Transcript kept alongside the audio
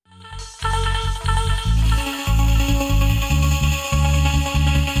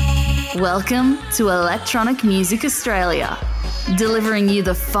Welcome to Electronic Music Australia, delivering you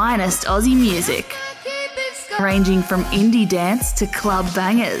the finest Aussie music, ranging from indie dance to club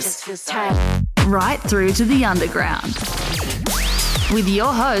bangers, right through to the underground. With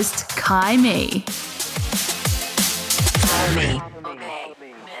your host, Kai Me.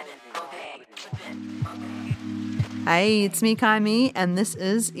 Hey, it's me, Kai Me, and this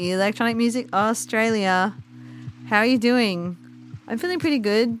is Electronic Music Australia. How are you doing? I'm feeling pretty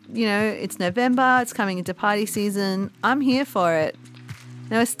good. You know, it's November, it's coming into party season. I'm here for it.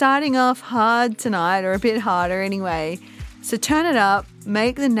 Now, we're starting off hard tonight, or a bit harder anyway. So turn it up,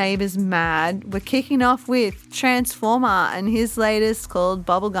 make the neighbours mad. We're kicking off with Transformer and his latest called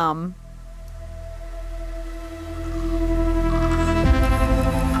Bubblegum.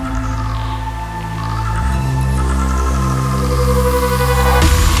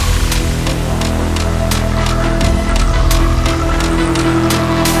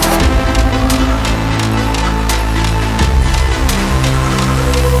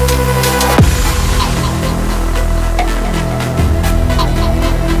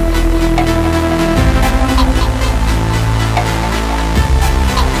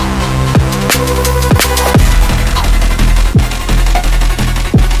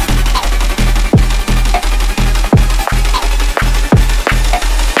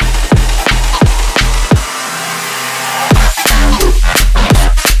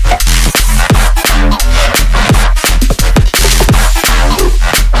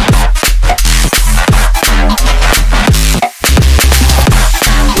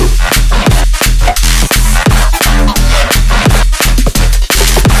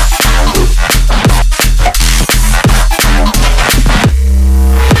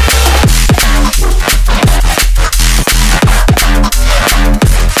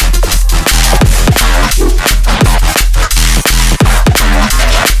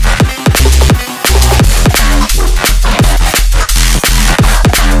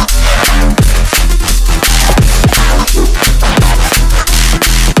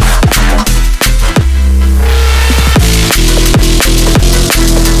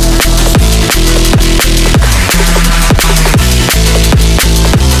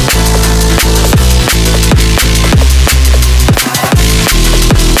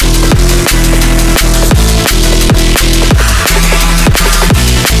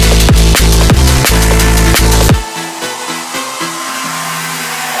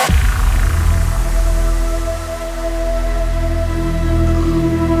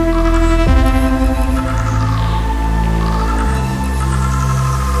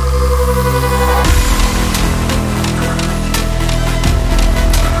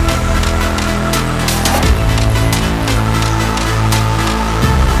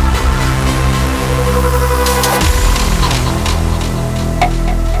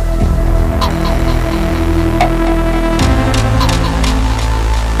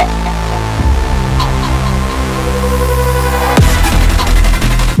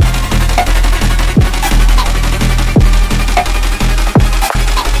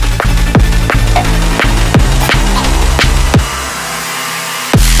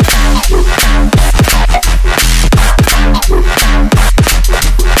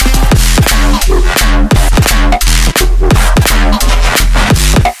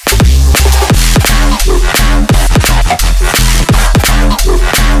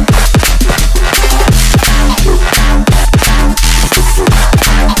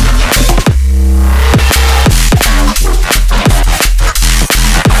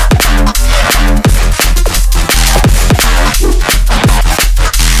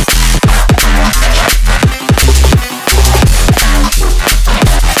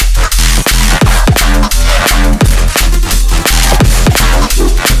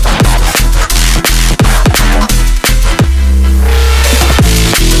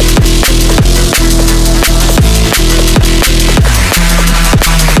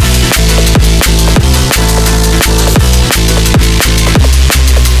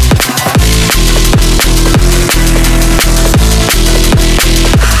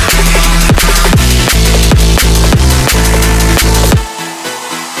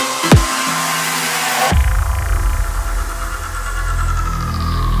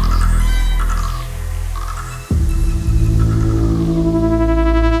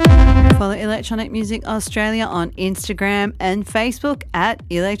 Electronic Music Australia on Instagram and Facebook at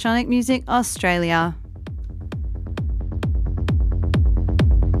Electronic Music Australia.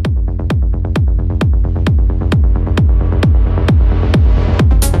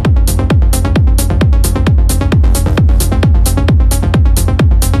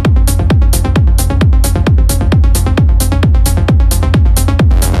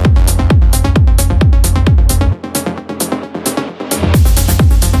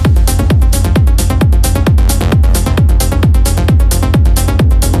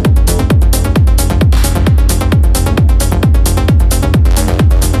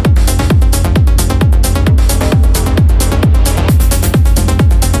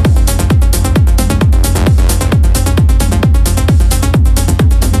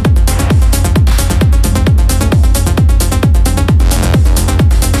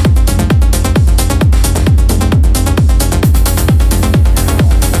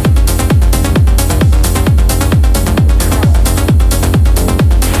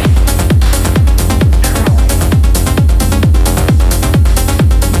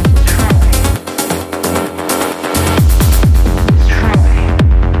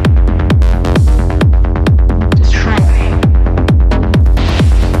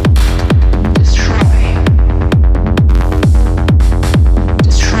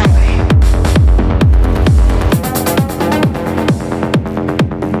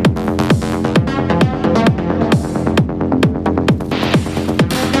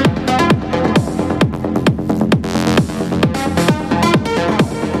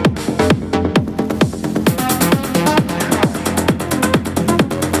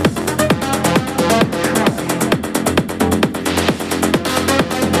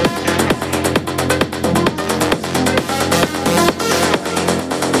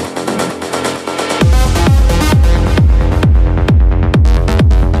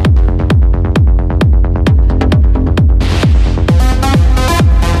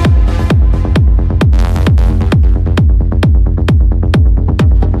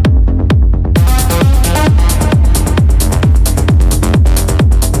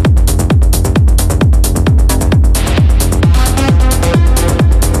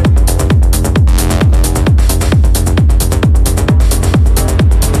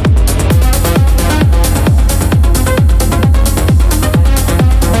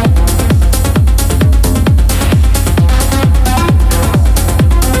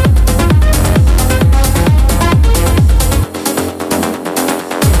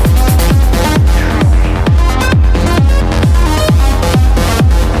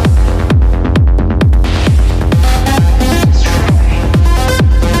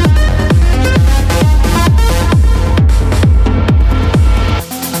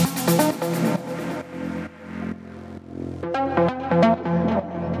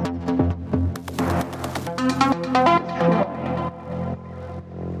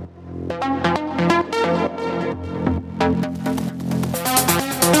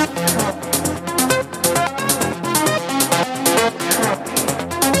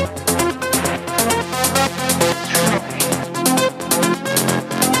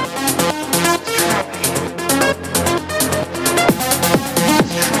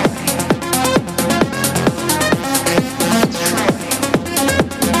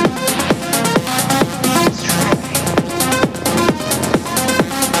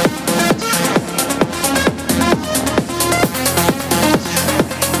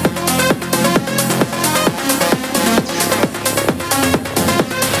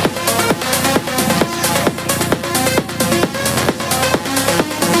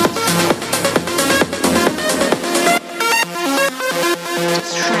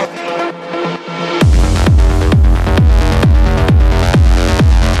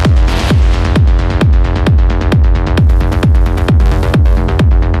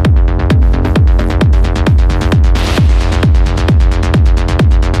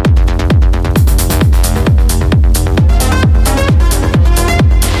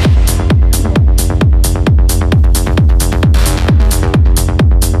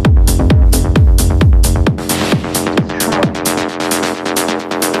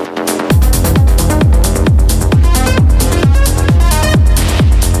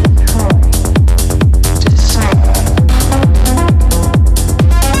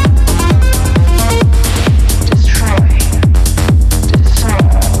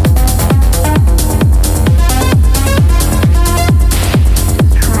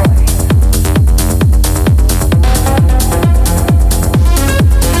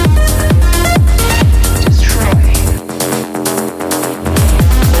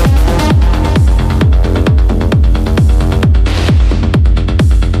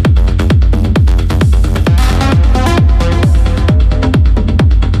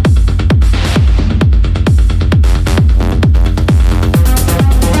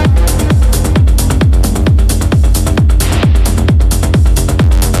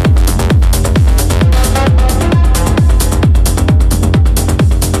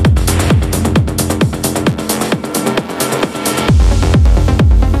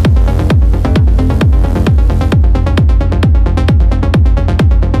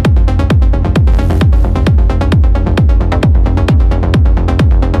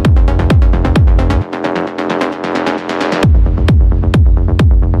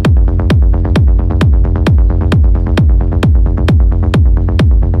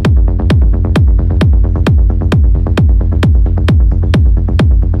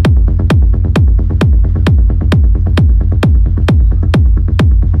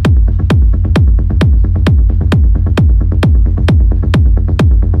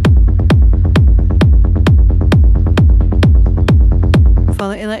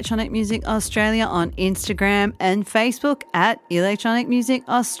 Electronic Music Australia on Instagram and Facebook at Electronic Music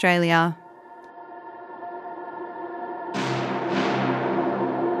Australia.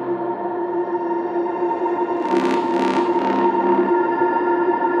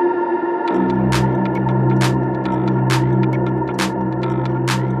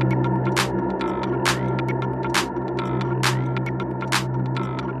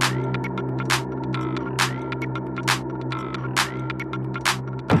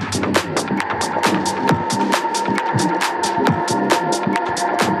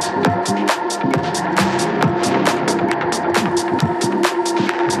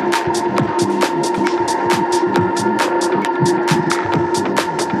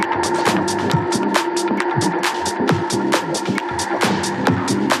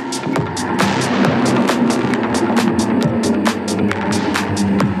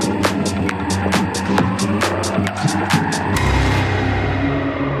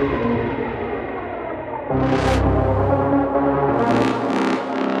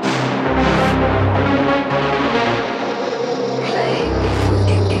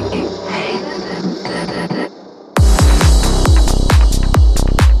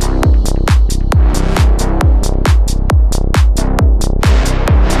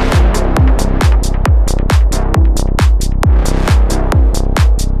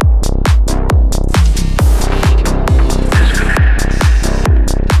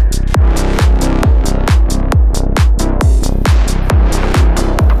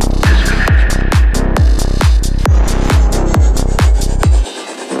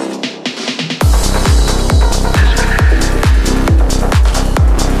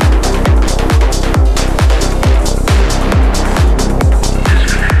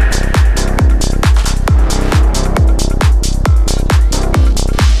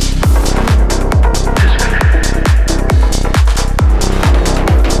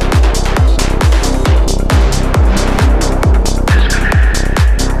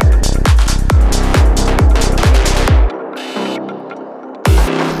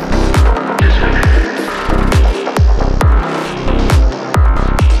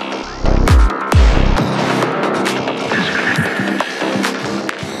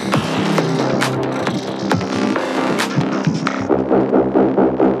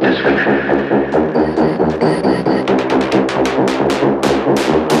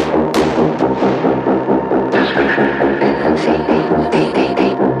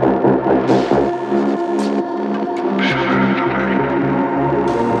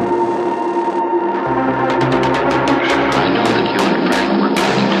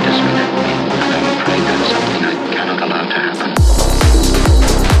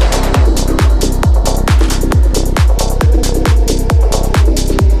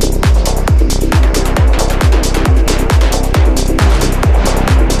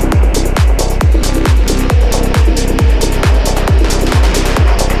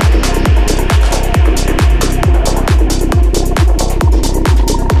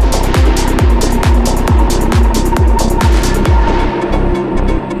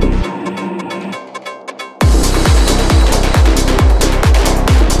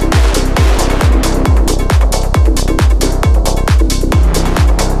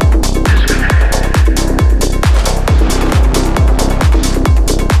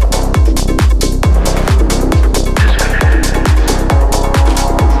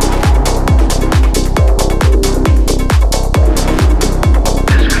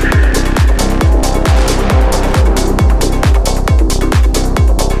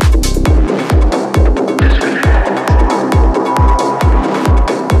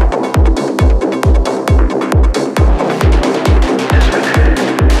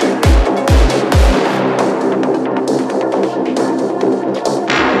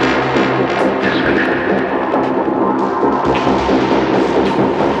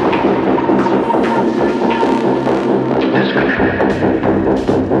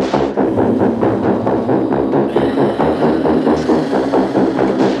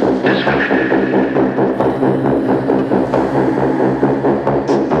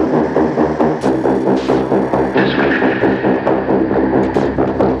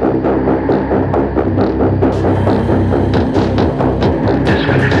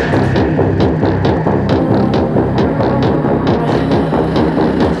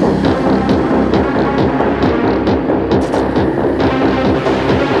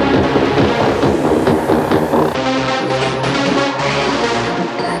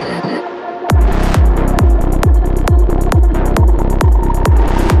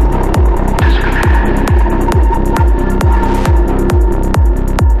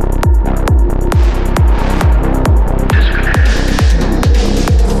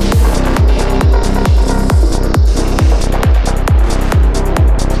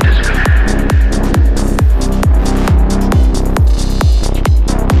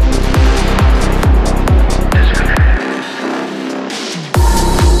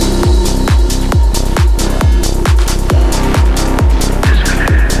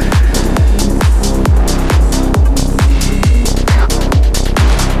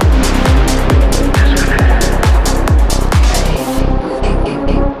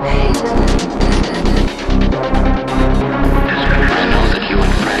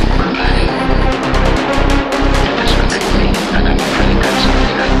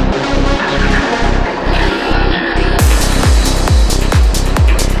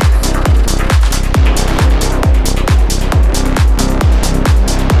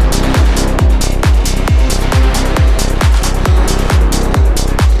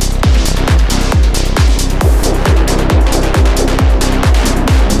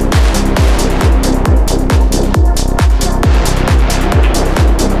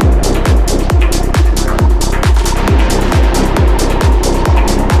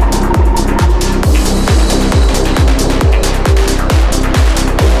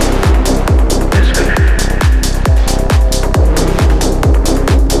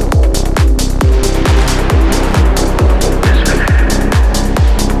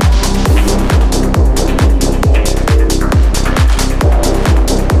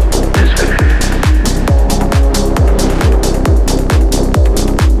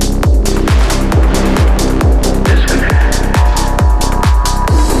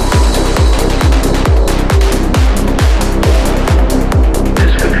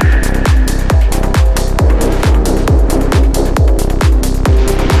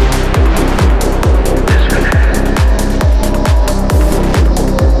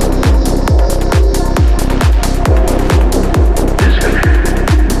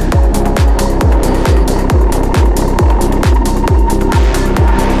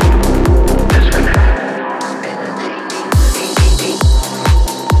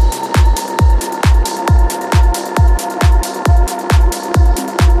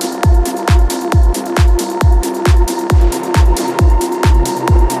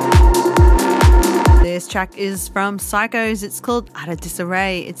 track is from Psychos. It's called Utter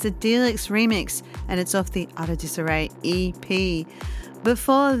Disarray. It's a Delix remix and it's off the Utter Disarray EP.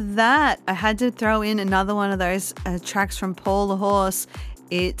 Before that, I had to throw in another one of those tracks from Paul the Horse.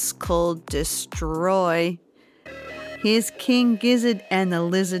 It's called Destroy. Here's King Gizzard and the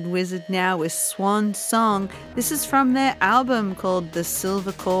Lizard Wizard now with Swan Song. This is from their album called The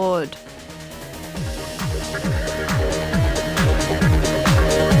Silver Chord.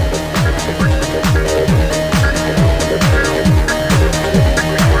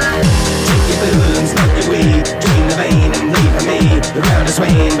 Smoke your weed, drain the vein and leave for me. The ground is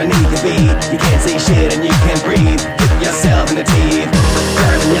swaying beneath your feet. You can't see shit and you can't breathe. Hit yourself in the teeth.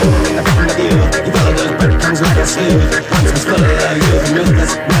 Young and young in the front of you. You follow those breadcrumbs like a sleuth. Once was full of youth and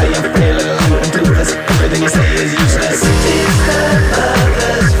ruthless. Now you're frail and limp and toothless. Everything you say is useless. It is the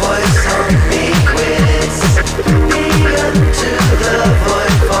mother's voice on me quits. Be unto the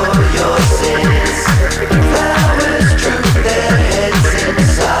void for your sins. Flowers droop their heads in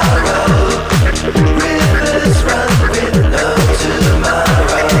sorrow. Rivers run with no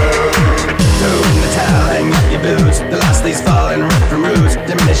tomorrow. Throw in the towel, hang up your boots. The last leaves falling root from roots.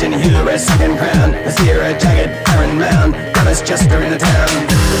 Diminishing hubris, second crown. I see a jagged, barren mound. Brothers just are in the town.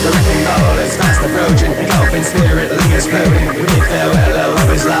 The wrecking ball is fast approaching. Engulfing spirit lingers floating. We bid farewell, all hope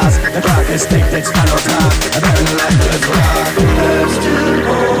is lost. The darkest takes its final talk. A barren life goes rock. Herbs to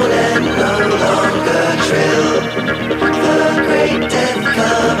mourn and no longer trill. The great death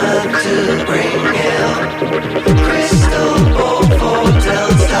cometh to bring ill. Crystal ball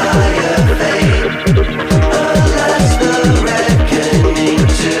foretells dire fate. Alas, the reckoning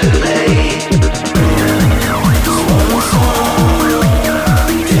too late.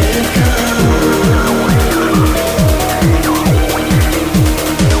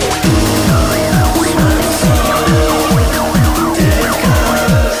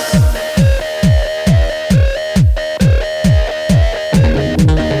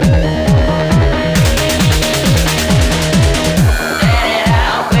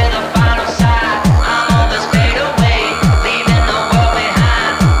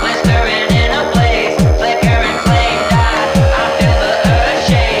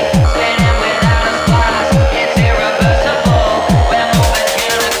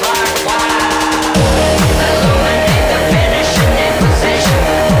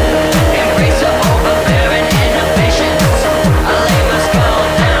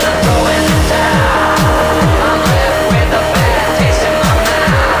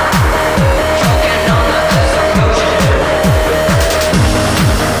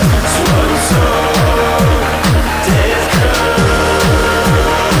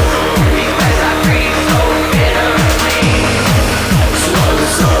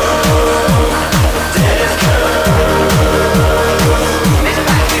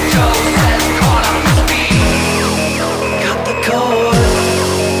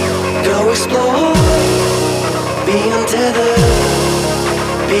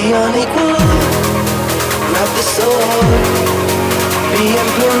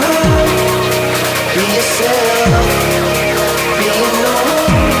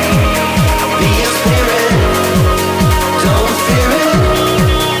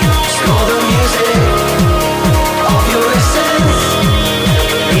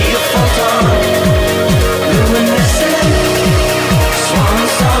 Swan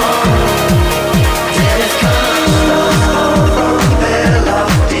song, did come.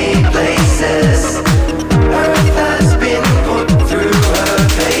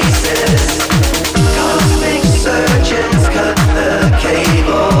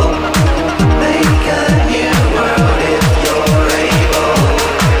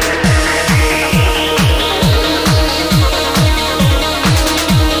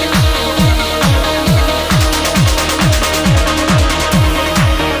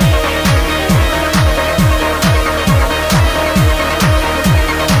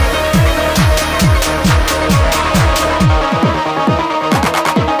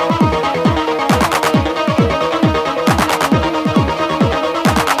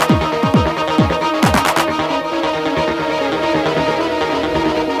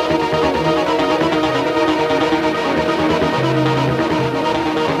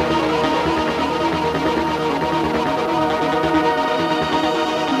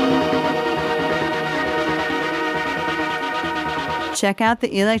 Check out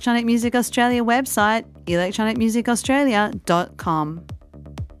the Electronic Music Australia website, electronicmusicaustralia.com.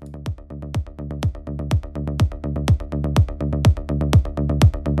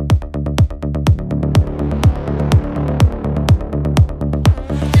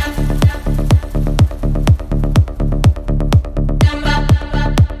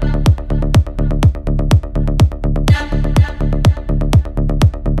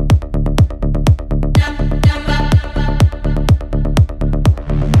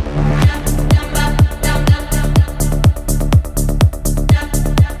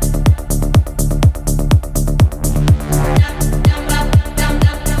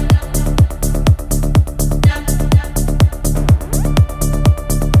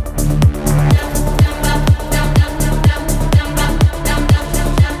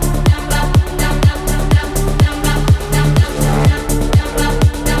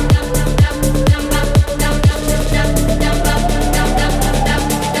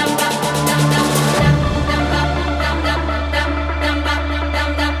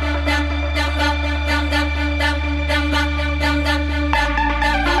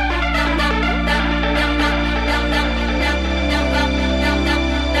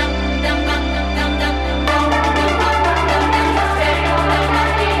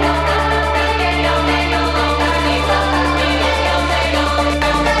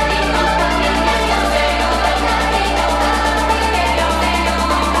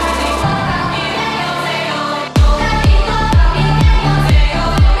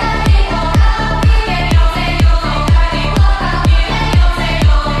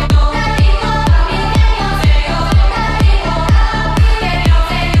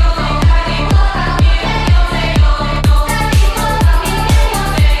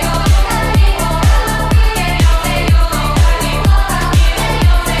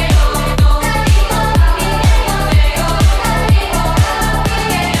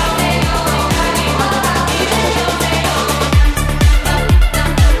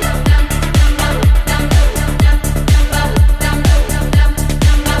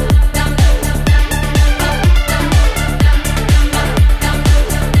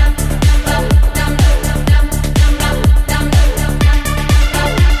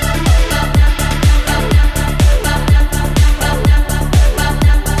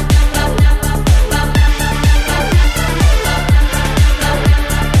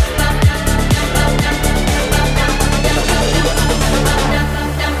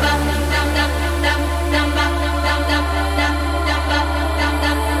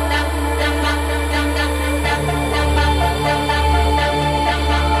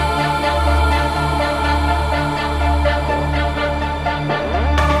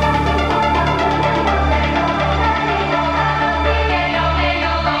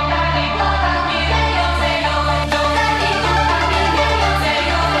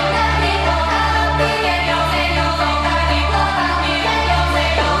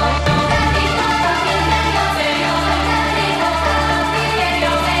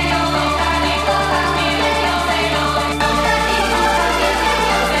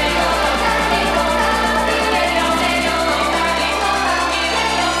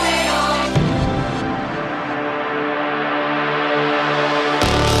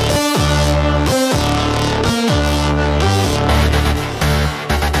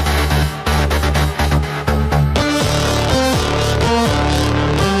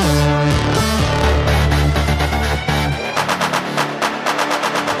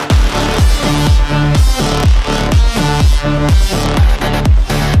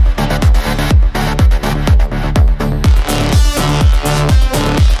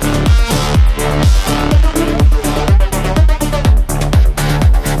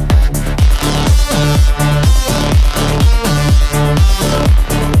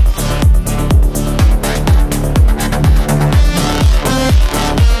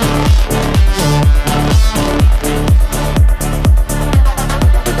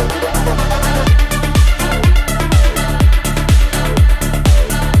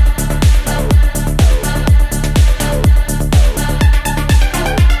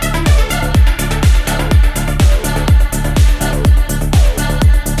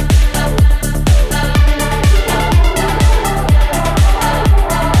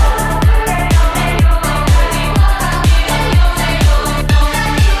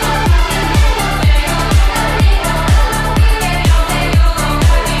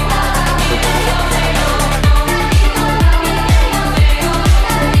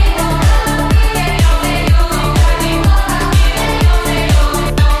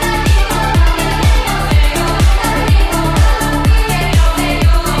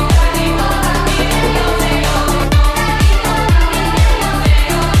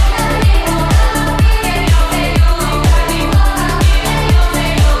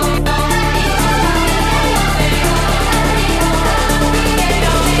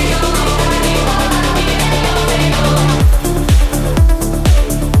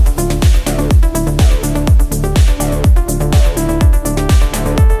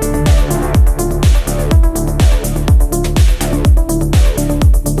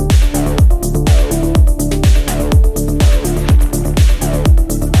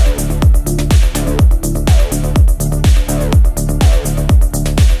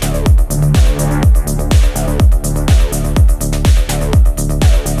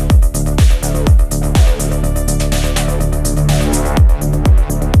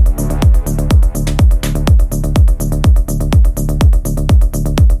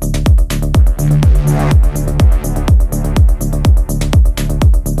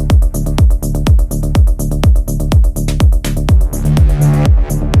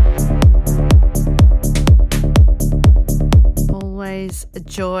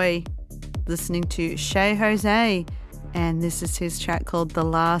 enjoy listening to Shay Jose, and this is his track called The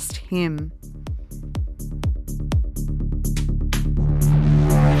Last Hymn.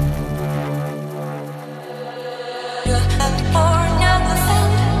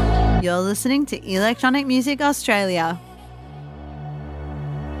 You're listening to Electronic Music Australia.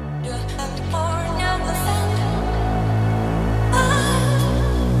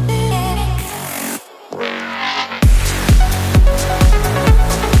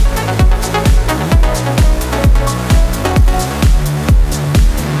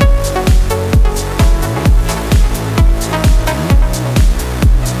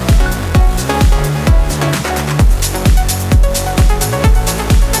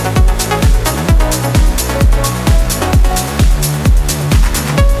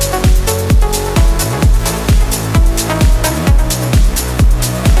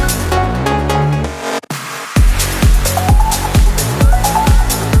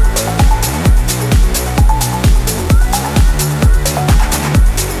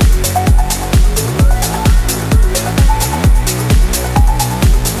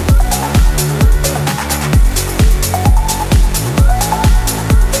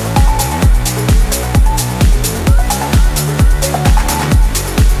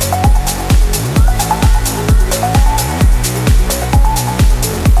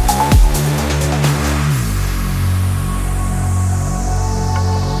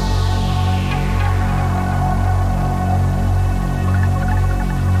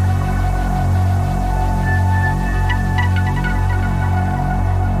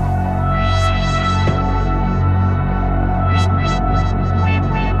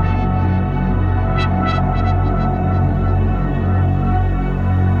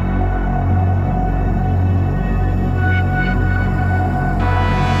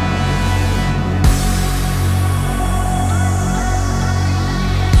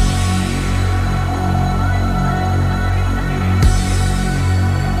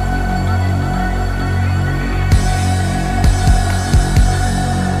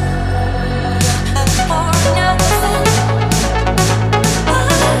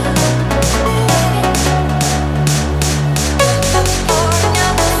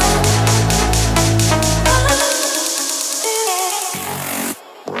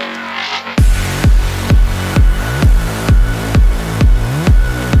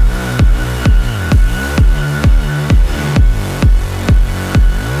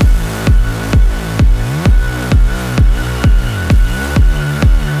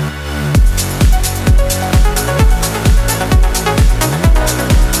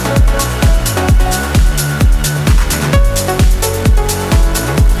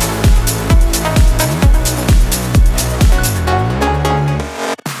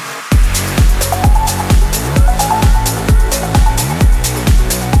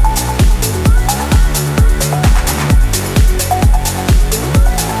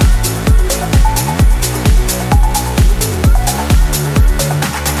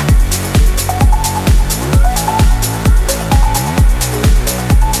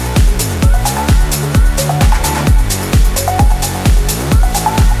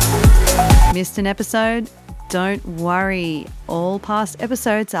 Missed an episode? Don't worry. All past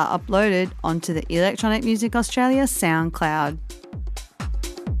episodes are uploaded onto the Electronic Music Australia SoundCloud.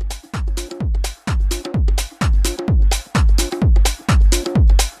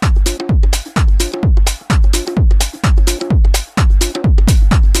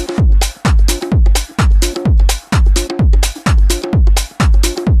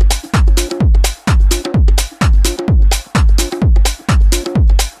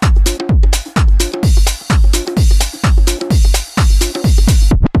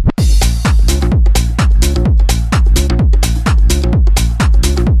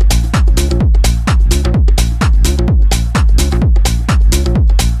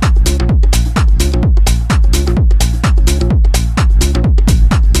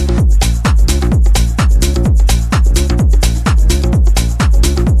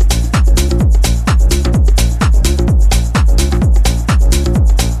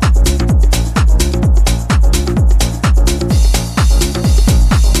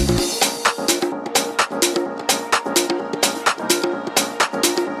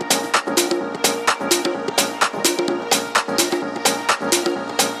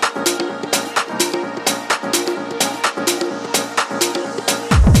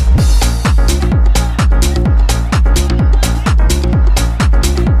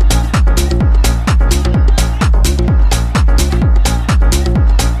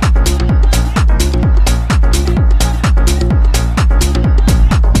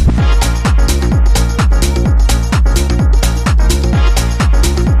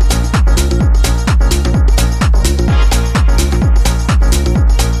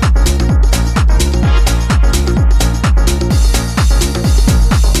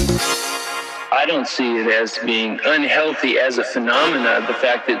 don't see it as being unhealthy as a phenomena. The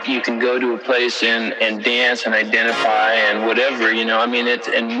fact that you can go to a place and dance and identify and whatever, you know, I mean,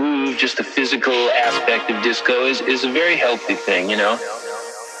 and move, just the physical aspect of disco is a very healthy thing, you know.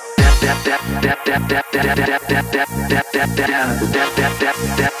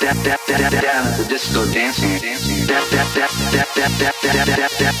 The disco dancing.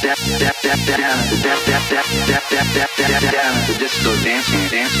 The disco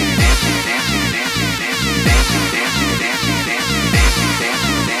dancing.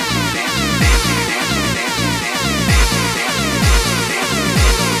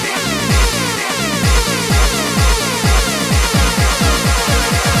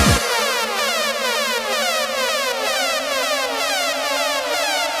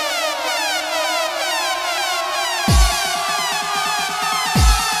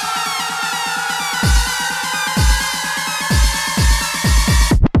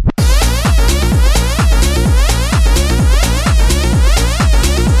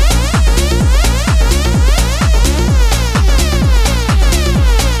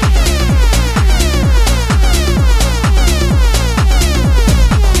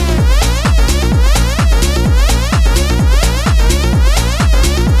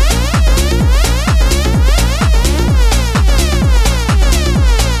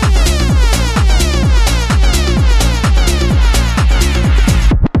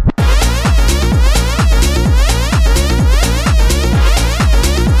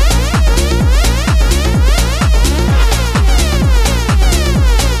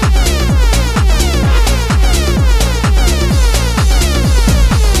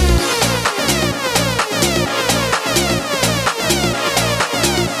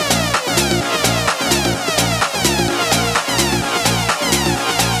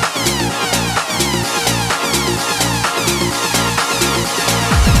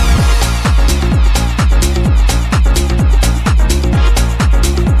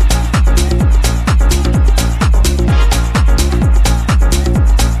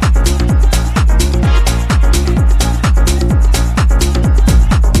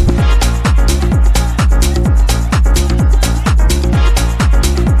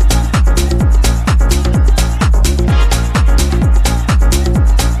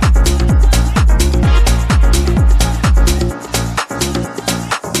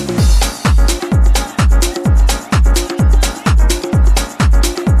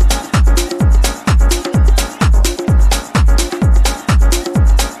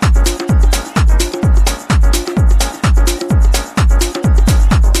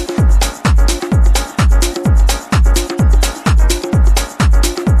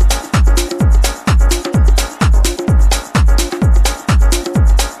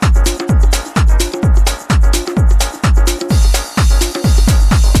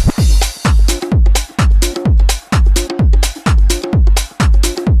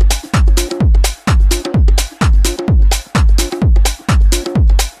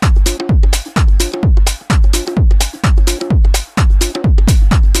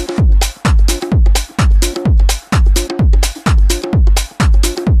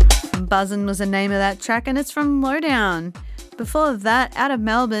 Buzzin' was the name of that track, and it's from Lowdown. Before that, out of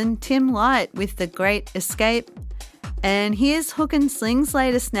Melbourne, Tim Light with The Great Escape. And here's Hook and Sling's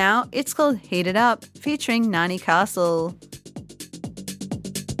latest now. It's called Heat It Up, featuring Nani Castle.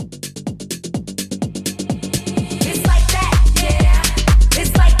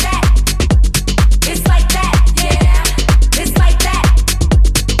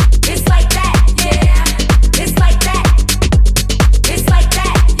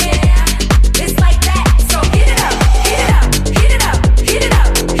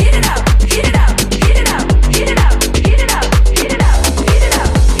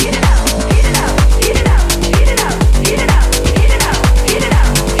 Heat it up.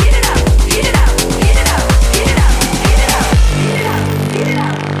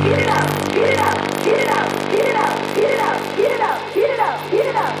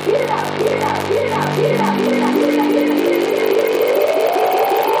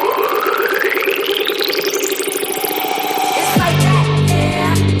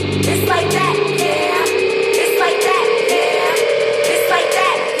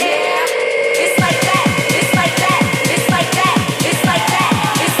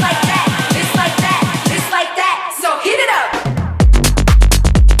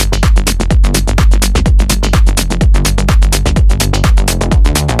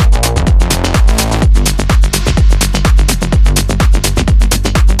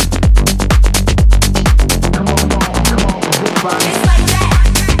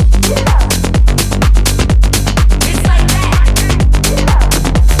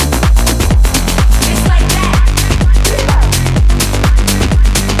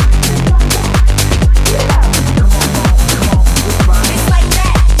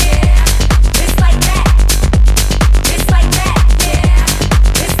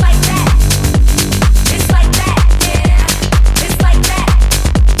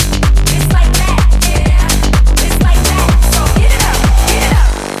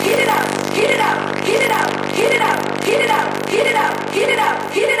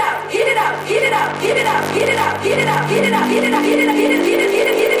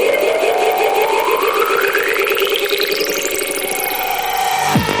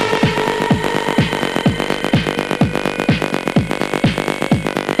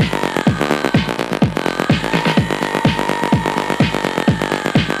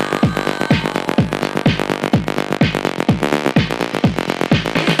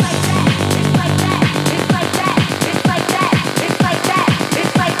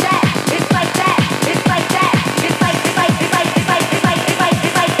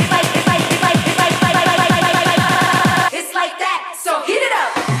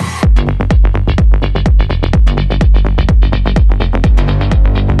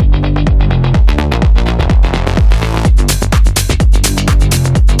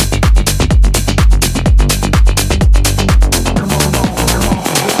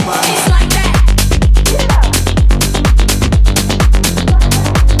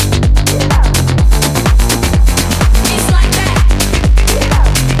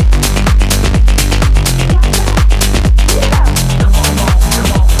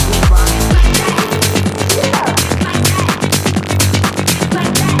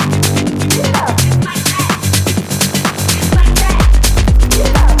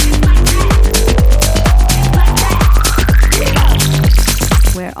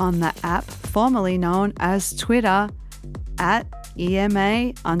 formerly known as Twitter at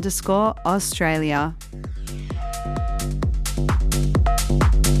EMA_Australia.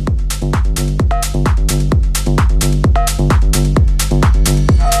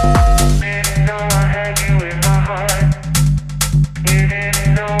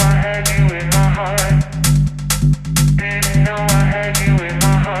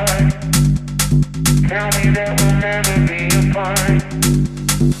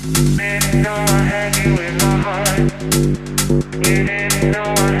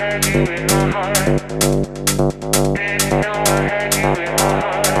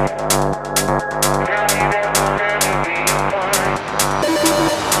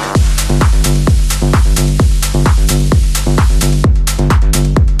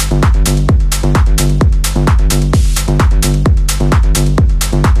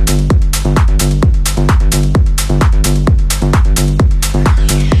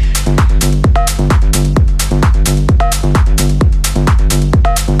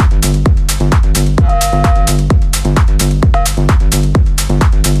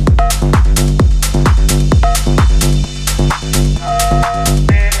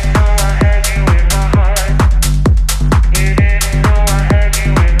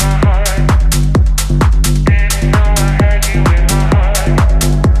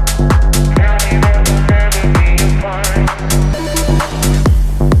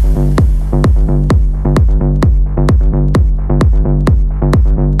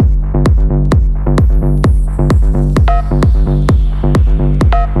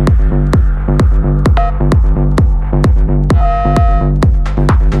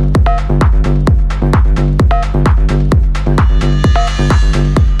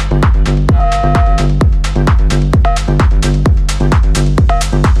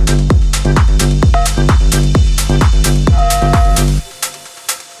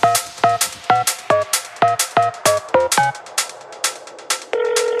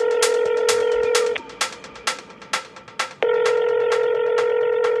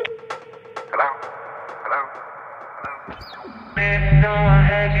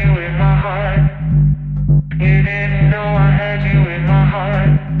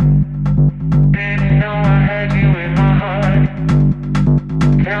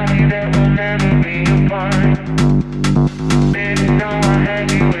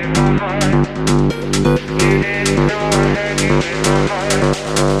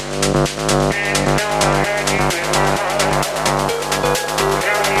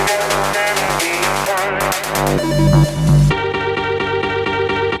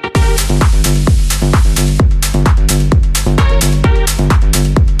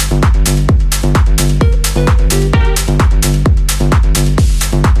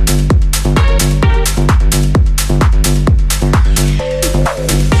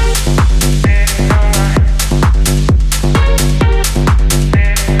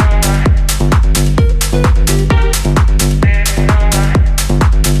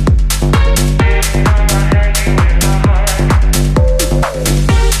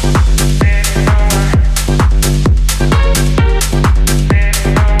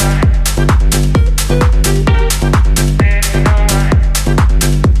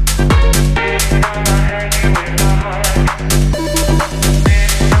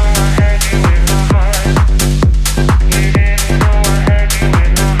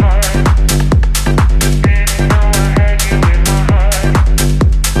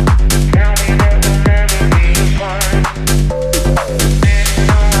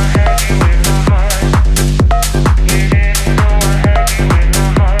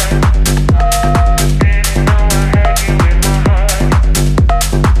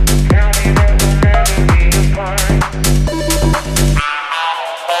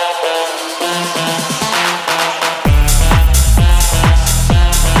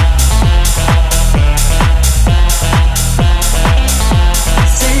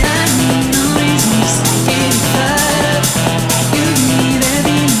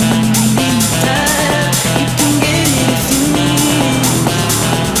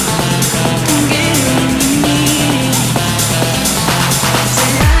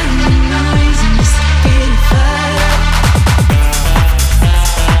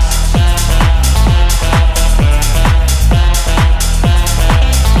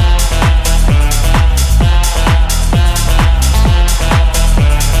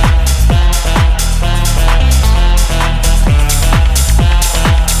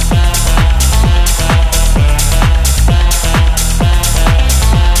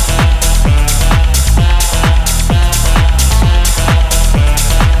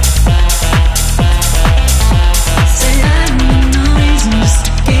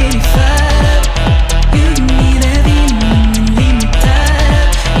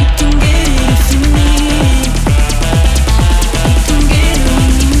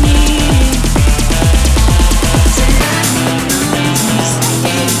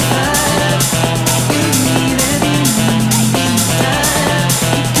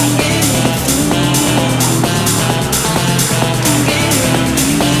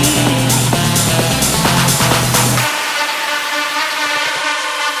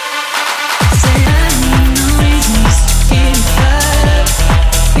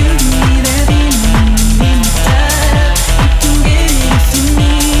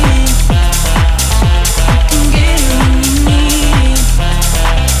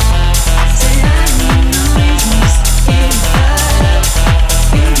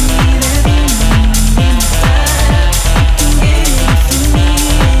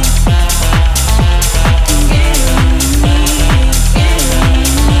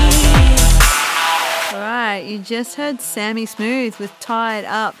 just heard Sammy Smooth with Tied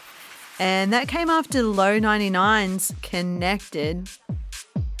Up, and that came after Low 99's Connected.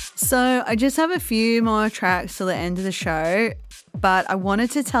 So I just have a few more tracks till the end of the show, but I wanted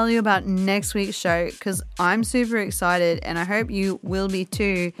to tell you about next week's show because I'm super excited, and I hope you will be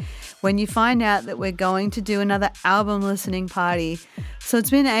too when you find out that we're going to do another album listening party. So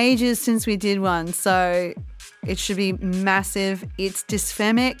it's been ages since we did one, so it should be massive. It's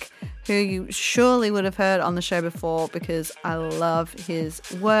Dysphemic, who you surely would have heard on the show before because I love his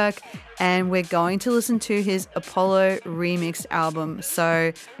work, and we're going to listen to his Apollo remixed album.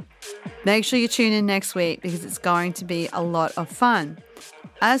 So make sure you tune in next week because it's going to be a lot of fun.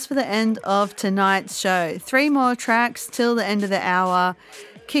 As for the end of tonight's show, 3 more tracks till the end of the hour.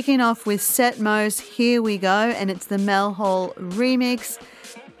 Kicking off with Setmo's Here We Go, and it's the Mel Hall remix.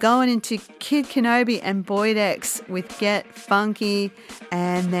 Going into Kid Kenobi and Boyd X with Get Funky,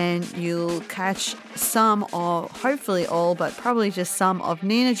 and then you'll catch some of, hopefully all, but probably just some of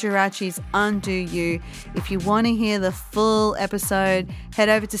Nina Geraci's Undo You. If you want to hear the full episode, head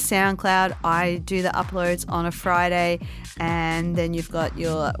over to SoundCloud. I do the uploads on a Friday, and then you've got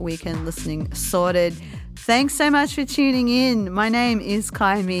your weekend listening sorted. Thanks so much for tuning in. My name is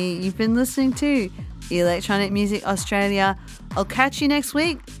Kai Mi. You've been listening to Electronic Music Australia. I'll catch you next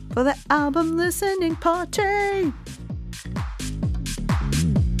week for the album listening party.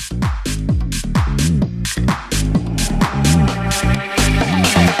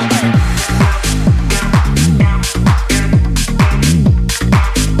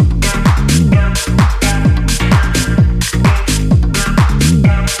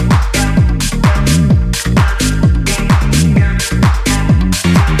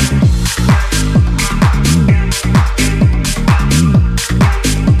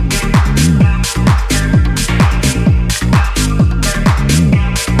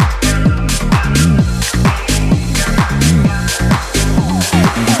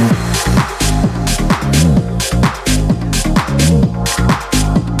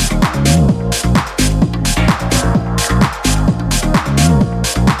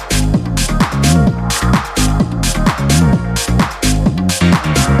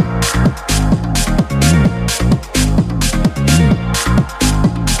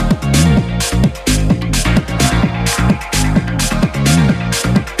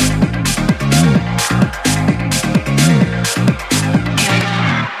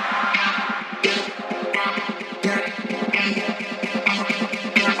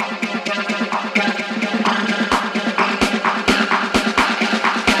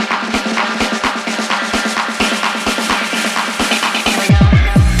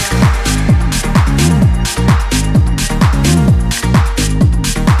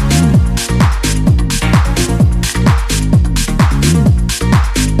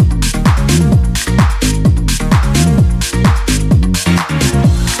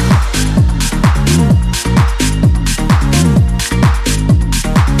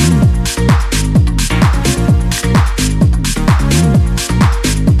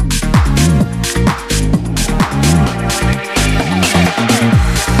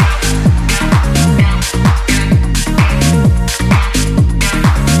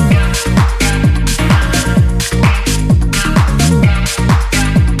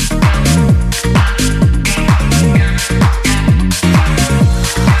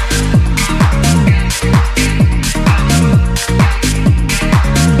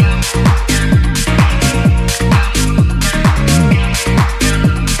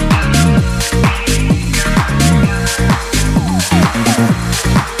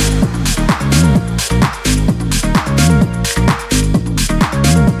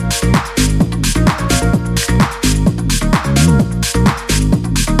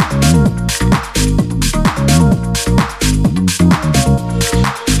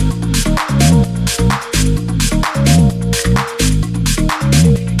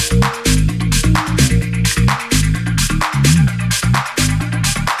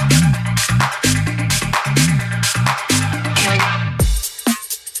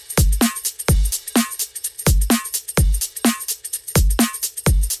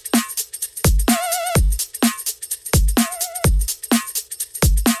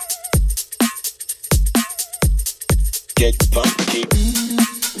 Get funky.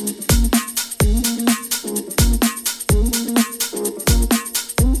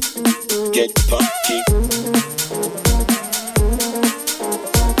 Get funky.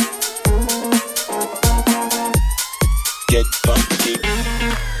 Get funky.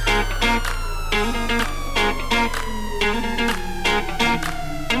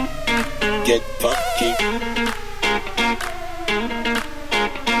 Get funky.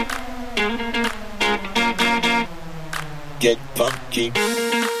 get funky.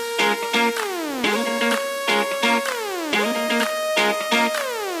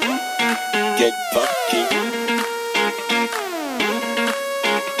 Get funky.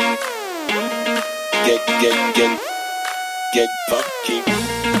 Get funky. Get funky.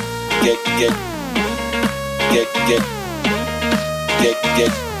 Get funky. Get funky. Get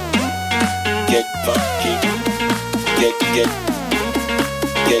funky. Get funky. Get funky.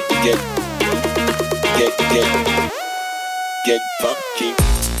 Get funky. Get funky. Get funky.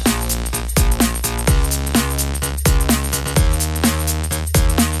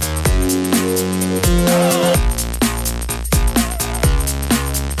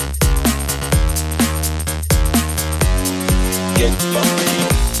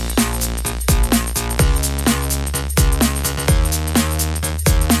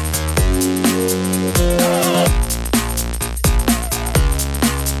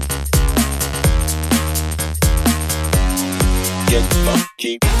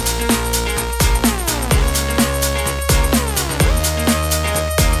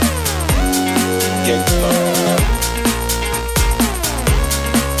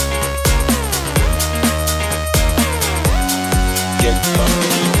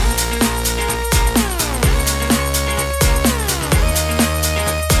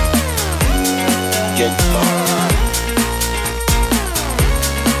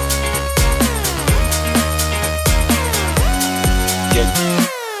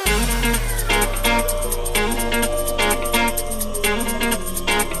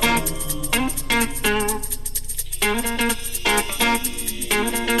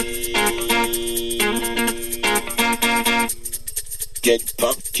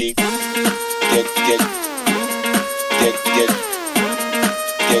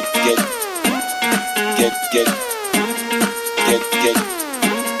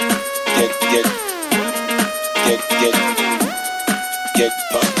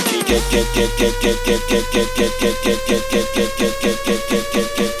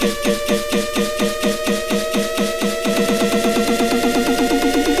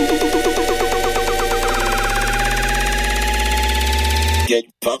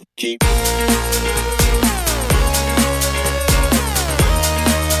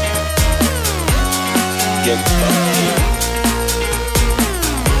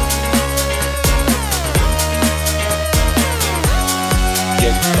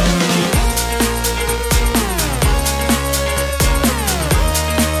 Get funky. Get funky.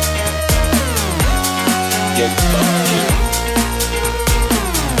 Get funky. Get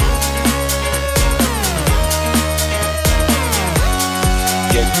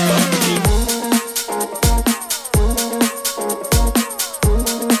funky.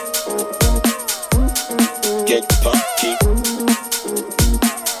 Get funky.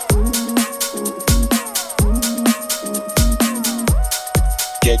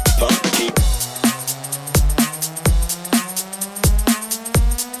 Get funky.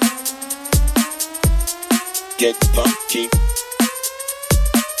 Get funky.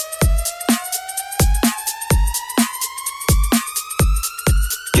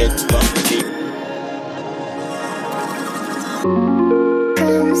 Get funky.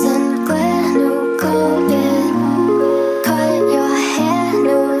 Crimson glare, new golden. Cut your hair,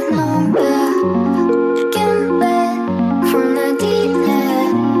 new number. Get wet from the deep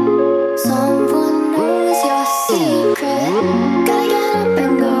end. Someone knows your secret. Gotta get up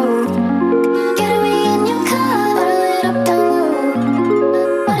and go. Get away in your car, bottle it up down low.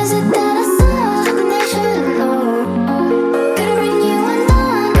 What is it that I saw? Something they shouldn't know. Gotta bring you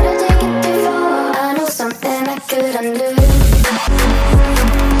undone, gotta take it too far. I know something I could undo.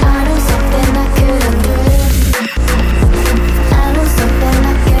 I know something I could undo. I know something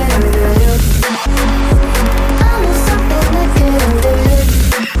I could undo. I know something I could undo.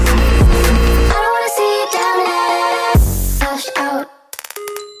 I don't wanna see you down and out. Flash out.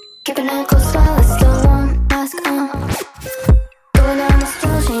 Keeping it close while it's still warm. Mask on. Going down the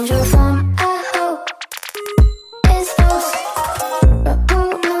still change your form. I hope it's false, but who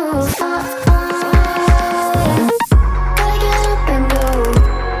knows? Gotta get up and go.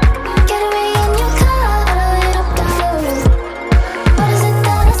 Get away in your car, bottle it up down low. What is it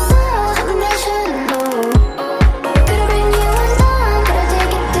that I saw? Something they shouldn't know. Could bring you undone, gotta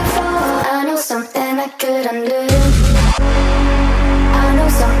take it too far. I know something I could undo. I know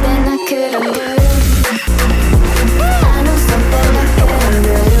something I could undo. I know something I could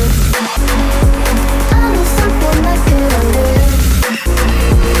undo. I know something I could undo.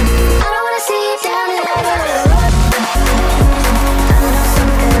 I don't wanna see you down and out. I know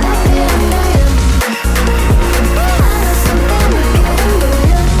something I could undo. I know something I could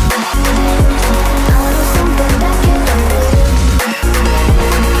undo. I know something I could undo.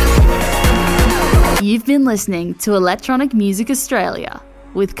 You've been listening to Electronic Music Australia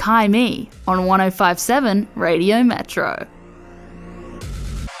with Kai Me on 105.7 Radio Metro.